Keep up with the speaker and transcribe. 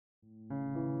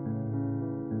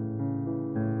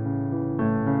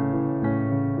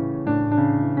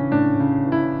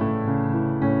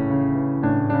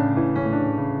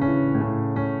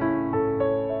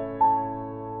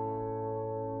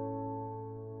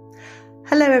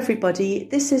Hello everybody,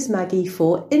 this is Maggie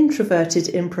for Introverted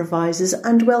Improvisers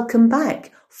and welcome back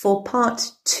for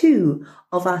part 2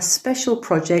 of our special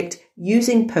project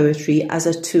using poetry as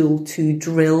a tool to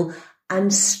drill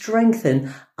and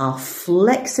strengthen our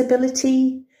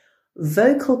flexibility,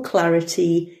 vocal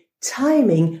clarity,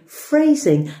 timing,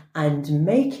 phrasing and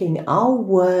making our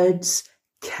words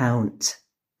count.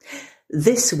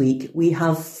 This week we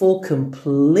have 4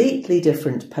 completely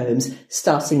different poems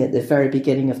starting at the very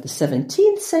beginning of the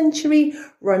 17th century,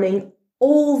 running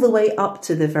all the way up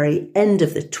to the very end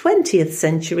of the 20th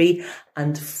century,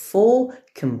 and 4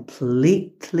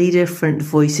 completely different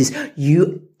voices.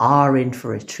 You are in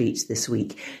for a treat this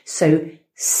week. So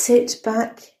sit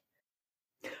back,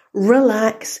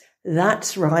 relax,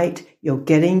 that's right, you're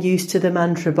getting used to the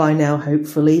mantra by now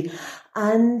hopefully,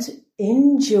 and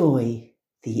enjoy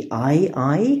the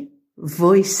I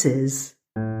voices.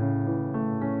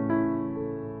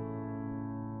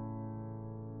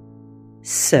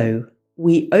 So,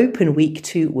 we open week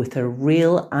 2 with a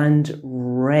real and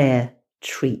rare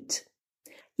treat.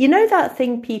 You know that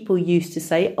thing people used to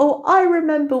say, oh, I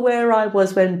remember where I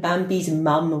was when Bambi's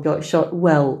mum got shot.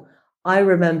 Well, I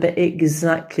remember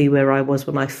exactly where I was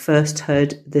when I first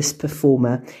heard this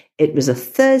performer. It was a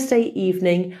Thursday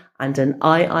evening and an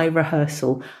I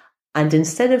rehearsal. And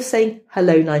instead of saying,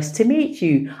 hello, nice to meet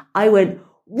you, I went,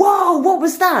 whoa, what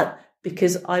was that?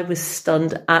 Because I was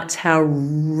stunned at how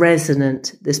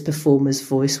resonant this performer's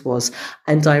voice was.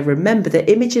 And I remember the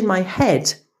image in my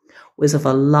head was of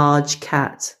a large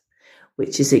cat,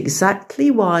 which is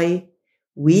exactly why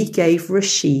we gave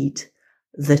Rashid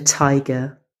The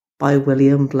Tiger by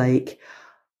William Blake.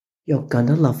 You're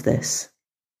gonna love this.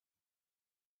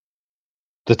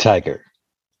 The Tiger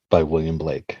by William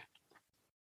Blake.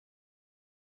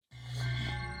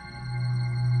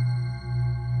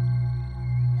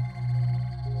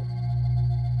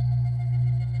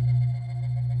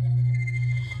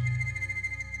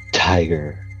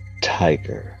 Tiger,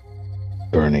 tiger,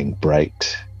 burning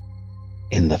bright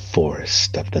in the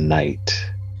forest of the night,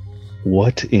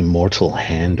 what immortal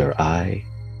hand or eye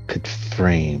could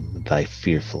frame thy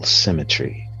fearful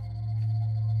symmetry?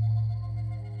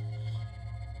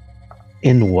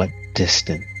 In what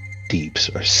distant deeps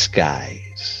or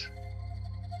skies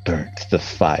burnt the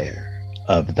fire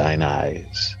of thine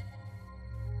eyes?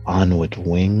 On what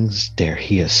wings dare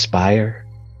he aspire?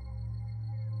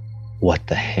 What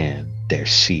the hand dare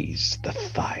seize the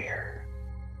fire?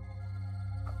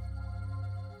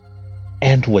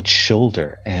 And what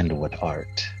shoulder and what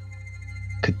art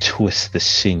could twist the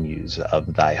sinews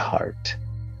of thy heart?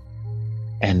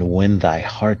 And when thy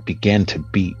heart began to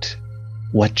beat,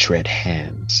 what dread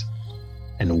hands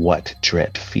and what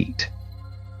dread feet?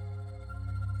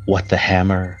 What the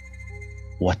hammer,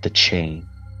 what the chain?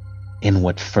 In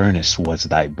what furnace was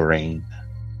thy brain?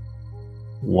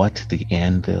 What the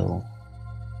anvil,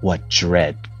 what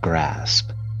dread grasp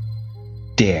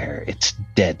dare its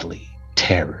deadly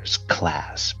terrors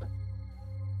clasp?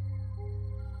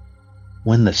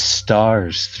 When the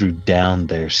stars threw down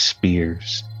their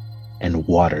spears and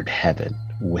watered heaven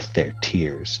with their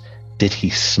tears, did he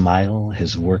smile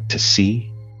his work to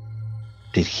see?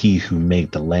 Did he who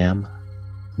made the lamb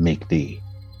make thee?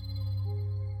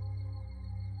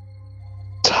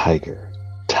 Tiger,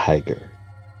 tiger,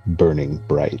 burning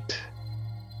bright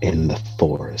in the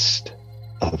forest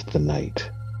of the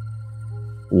night,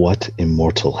 what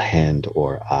immortal hand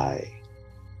or eye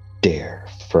dare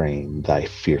frame thy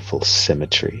fearful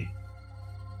symmetry?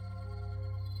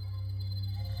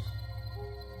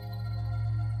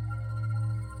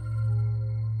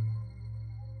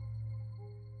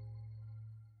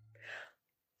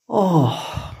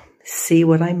 Oh, see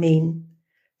what I mean?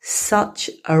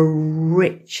 Such a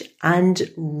rich and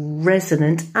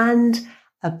resonant and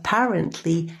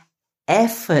apparently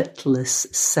effortless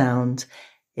sound.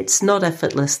 It's not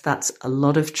effortless, that's a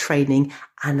lot of training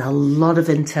and a lot of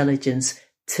intelligence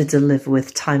to deliver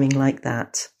with timing like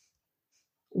that.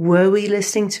 Were we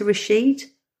listening to Rashid?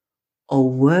 Or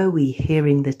were we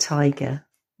hearing the tiger?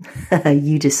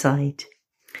 You decide.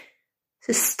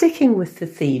 So sticking with the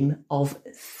theme of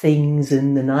things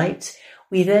in the night,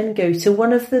 we then go to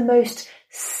one of the most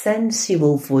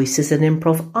sensual voices in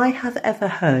improv I have ever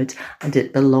heard, and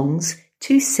it belongs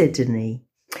to Sydney.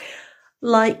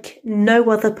 Like no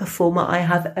other performer I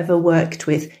have ever worked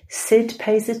with, Sid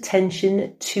pays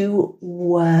attention to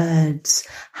words,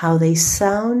 how they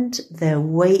sound, their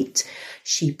weight.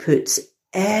 She puts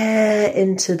air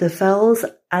into the vowels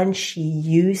and she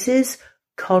uses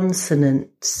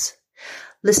consonants.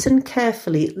 Listen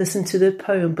carefully, listen to the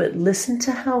poem, but listen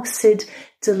to how Sid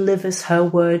delivers her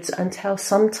words and how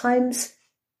sometimes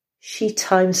She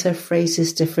times her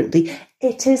phrases differently.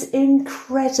 It is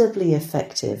incredibly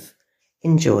effective.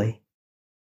 Enjoy.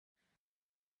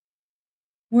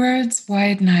 Words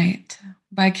Wide Night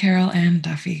by Carol Ann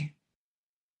Duffy.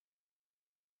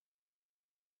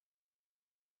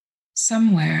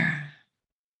 Somewhere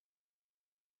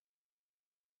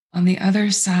on the other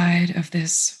side of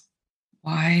this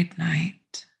wide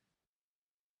night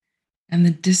and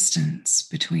the distance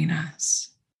between us,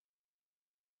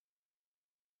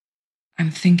 I'm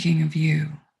thinking of you.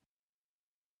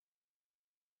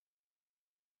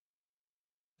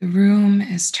 The room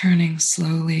is turning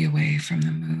slowly away from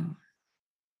the moon.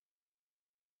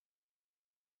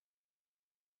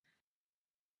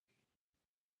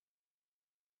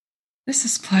 This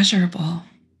is pleasurable.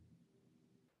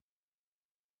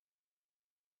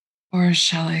 Or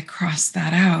shall I cross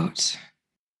that out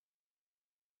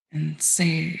and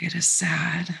say it is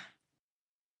sad?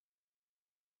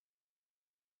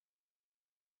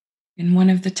 In one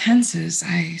of the tenses,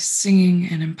 I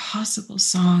singing an impossible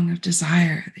song of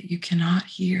desire that you cannot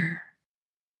hear.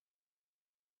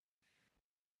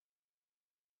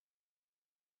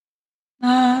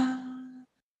 La,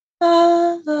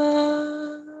 la,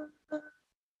 la,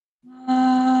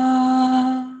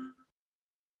 la.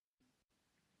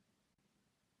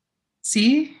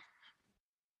 See?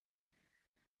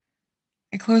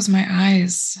 I close my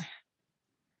eyes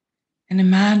and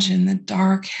imagine the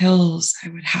dark hills I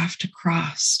would have to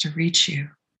cross to reach you.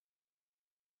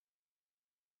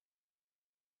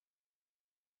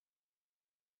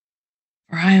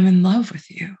 For I am in love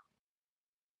with you.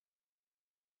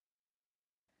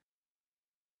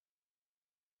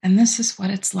 And this is what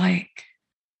it's like.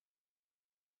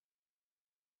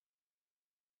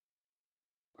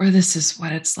 Or this is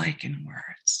what it's like in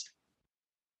words.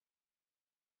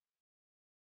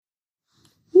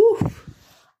 Woof.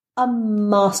 A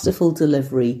masterful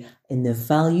delivery in the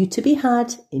value to be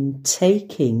had in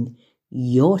taking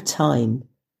your time.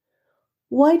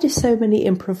 Why do so many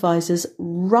improvisers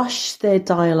rush their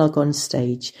dialogue on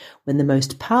stage when the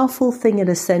most powerful thing in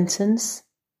a sentence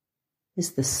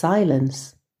is the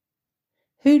silence?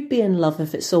 Who'd be in love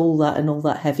if it's all that and all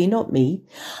that heavy? Not me.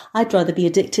 I'd rather be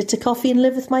addicted to coffee and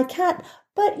live with my cat.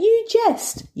 But you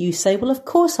jest. You say, well, of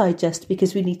course I jest,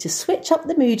 because we need to switch up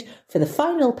the mood for the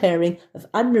final pairing of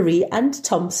Anne-Marie and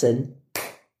Thompson.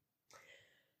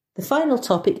 The final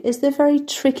topic is the very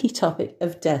tricky topic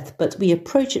of death, but we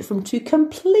approach it from two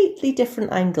completely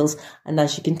different angles. And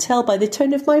as you can tell by the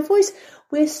tone of my voice,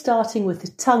 we're starting with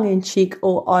the tongue-in-cheek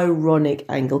or ironic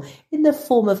angle in the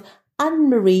form of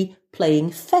Anne-Marie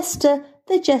playing Fester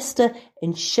the Jester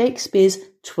in Shakespeare's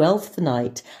Twelfth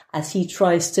Night as he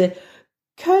tries to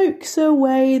coax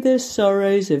away the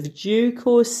sorrows of Duke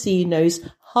Orsino's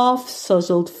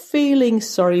half-sozzled, feeling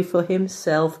sorry for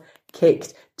himself,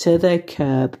 kicked to the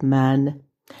curb man.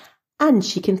 And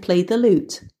she can play the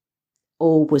lute.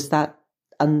 Or was that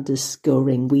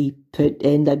underscoring we put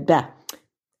in the...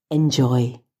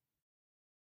 Enjoy.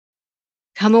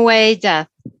 Come Away, Death,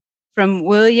 from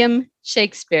William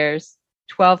Shakespeare's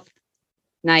Twelfth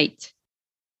Night.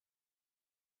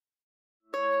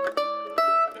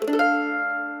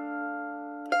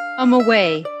 Come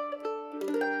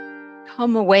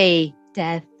away,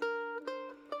 death,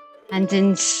 and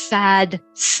in sad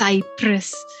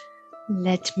cypress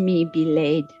let me be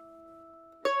laid.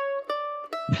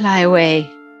 Fly away,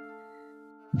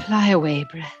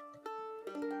 breath.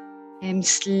 I am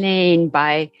slain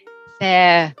by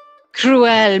fair,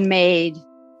 cruel maid.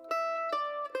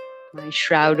 My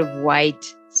shroud of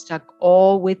white stuck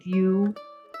all with you.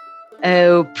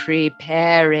 Oh,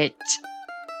 prepare it.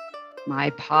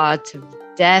 My part of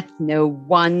death, no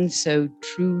one so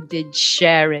true did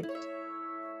share it.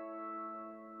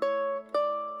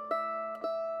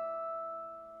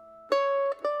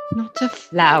 Not a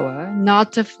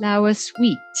flower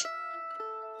sweet,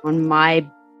 on my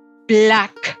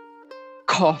black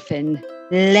coffin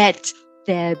let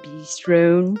there be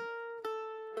thrown.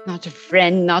 Not a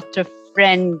friend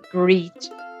greet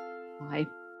my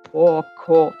poor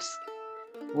corpse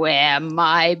where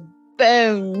my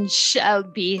bones shall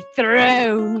be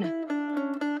thrown.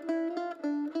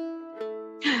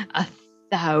 A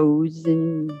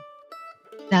thousand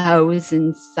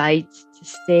sights to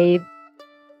save.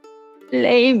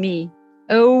 Lay me,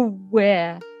 oh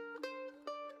where?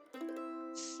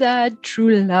 Sad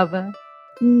true lover,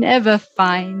 never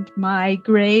find my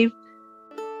grave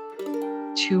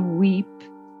to weep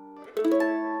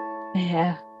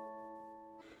there.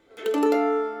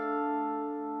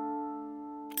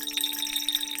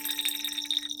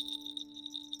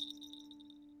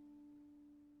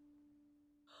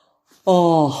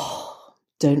 Oh,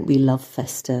 don't we love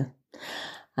Festa?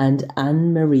 And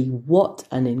Anne-Marie, what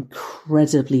an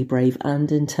incredibly brave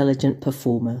and intelligent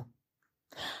performer.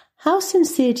 How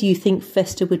sincere do you think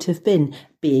Festa would have been,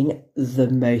 being the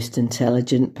most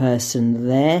intelligent person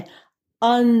there,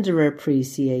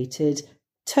 underappreciated,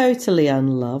 totally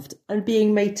unloved, and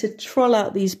being made to troll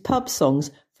out these pub songs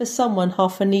for someone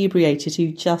half inebriated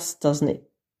who just doesn't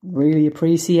really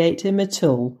appreciate him at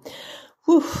all?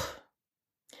 Woof.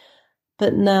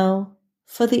 But now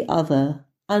for the other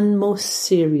and more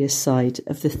serious side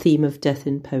of the theme of death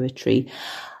in poetry,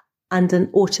 and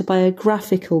an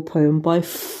autobiographical poem by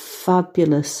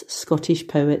fabulous Scottish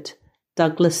poet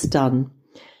Douglas Dunn.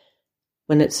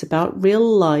 When it's about real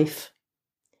life,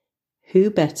 who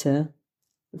better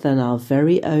than our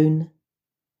very own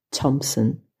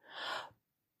Thompson?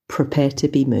 Prepare to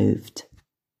be moved.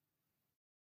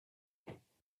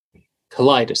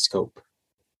 Kaleidoscope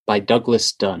by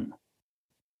Douglas Dunn.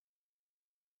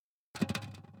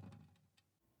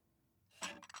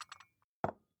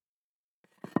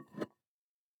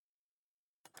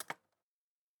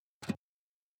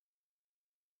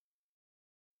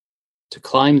 To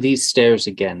climb these stairs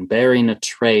again, bearing a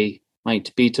tray,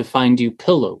 might be to find you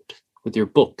pillowed with your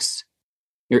books,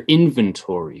 your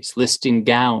inventories, listing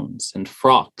gowns and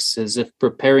frocks as if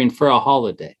preparing for a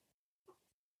holiday.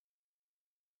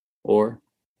 Or,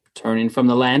 turning from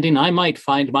the landing, I might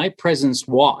find my presence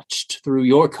watched through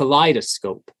your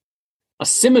kaleidoscope, a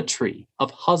symmetry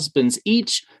of husbands,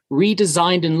 each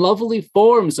redesigned in lovely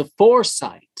forms of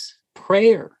foresight,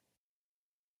 prayer,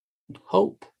 and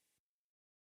hope.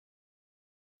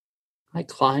 I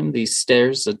climb these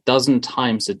stairs 12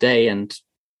 times a day and,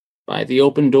 by the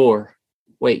open door,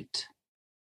 wait,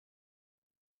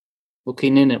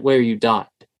 looking in at where you died.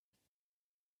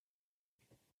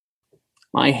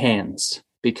 My hands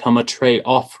become a tray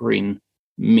offering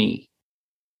me,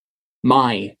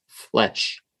 my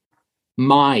flesh,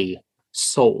 my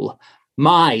soul,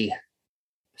 my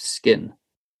skin.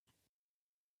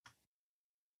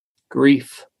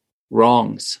 Grief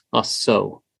wrongs us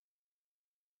so.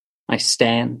 I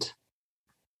stand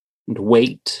and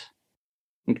wait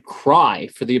and cry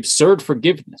for the absurd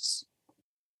forgiveness,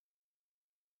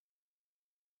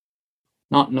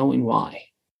 not knowing why.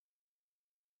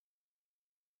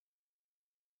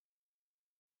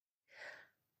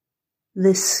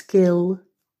 The skill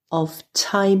of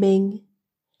timing,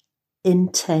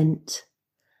 intent,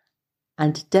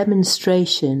 and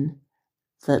demonstration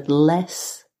that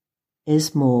less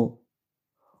is more.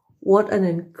 What an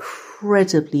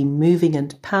incredibly moving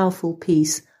and powerful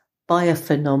piece by a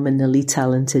phenomenally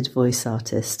talented voice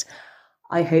artist.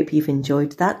 I hope you've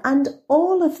enjoyed that, and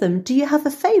all of them. Do you have a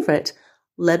favourite?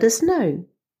 Let us know.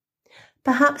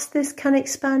 Perhaps this can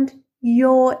expand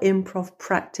your improv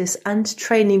practice and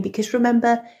training, because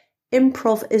remember,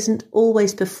 improv isn't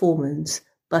always performance,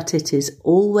 but it is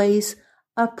always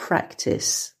a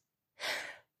practice.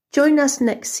 Join us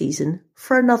next season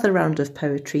for another round of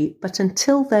poetry, but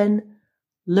until then,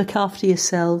 look after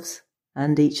yourselves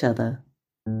and each other.